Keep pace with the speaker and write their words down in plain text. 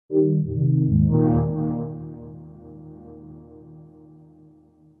What's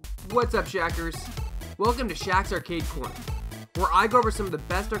up, Shackers? Welcome to Shack's Arcade Corner, where I go over some of the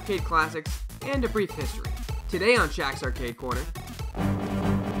best arcade classics and a brief history. Today on Shack's Arcade Corner,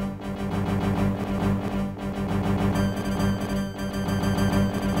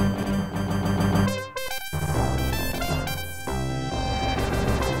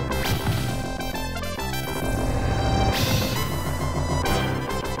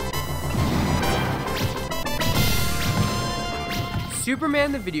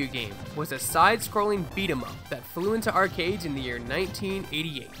 Superman the video game was a side-scrolling beat-em-up that flew into arcades in the year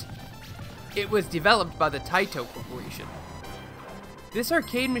 1988. It was developed by the Taito Corporation. This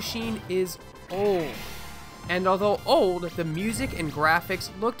arcade machine is old, and although old, the music and graphics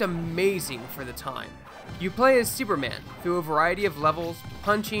looked amazing for the time. You play as Superman through a variety of levels,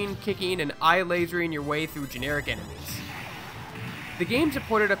 punching, kicking, and eye-lasering your way through generic enemies. The game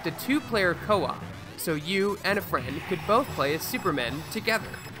supported up to 2-player co-op, so you and a friend could both play as Superman together.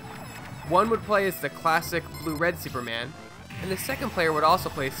 One would play as the classic blue-red Superman, and the second player would also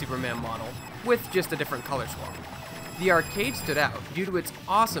play a Superman model, with just a different color swap. The arcade stood out due to its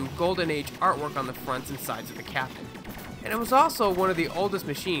awesome Golden Age artwork on the fronts and sides of the cabinet, and it was also one of the oldest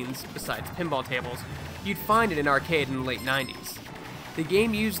machines, besides pinball tables, you'd find in an arcade in the late 90s. The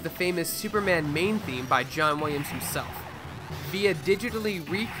game used the famous Superman main theme by John Williams himself, via digitally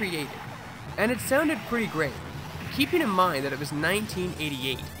recreated, and it sounded pretty great, keeping in mind that it was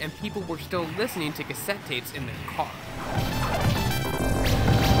 1988 and people were still listening to cassette tapes in their car.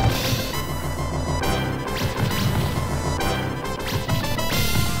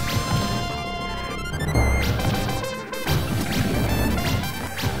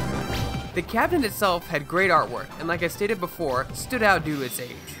 The cabinet itself had great artwork, and like I stated before, stood out due to its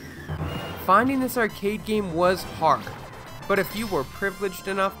age. Finding this arcade game was hard, but if you were privileged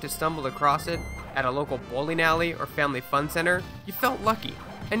enough to stumble across it at a local bowling alley or family fun center, you felt lucky.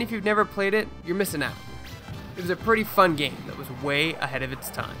 And if you've never played it, you're missing out. It was a pretty fun game that was way ahead of its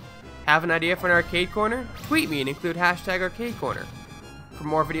time. Have an idea for an arcade corner? Tweet me and include #ArcadeCorner. For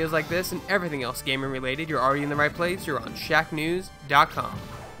more videos like this and everything else gaming related, you're already in the right place. You're on Shacknews.com.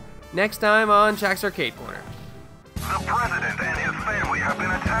 Next time on Shack's Arcade Corner. The president and his family have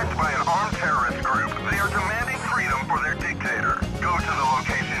been attacked by an armed terrorist group. They are demanding freedom for their dictator. Go to the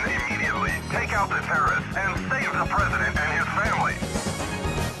location immediately, take out the terrorists, and save the president and his family.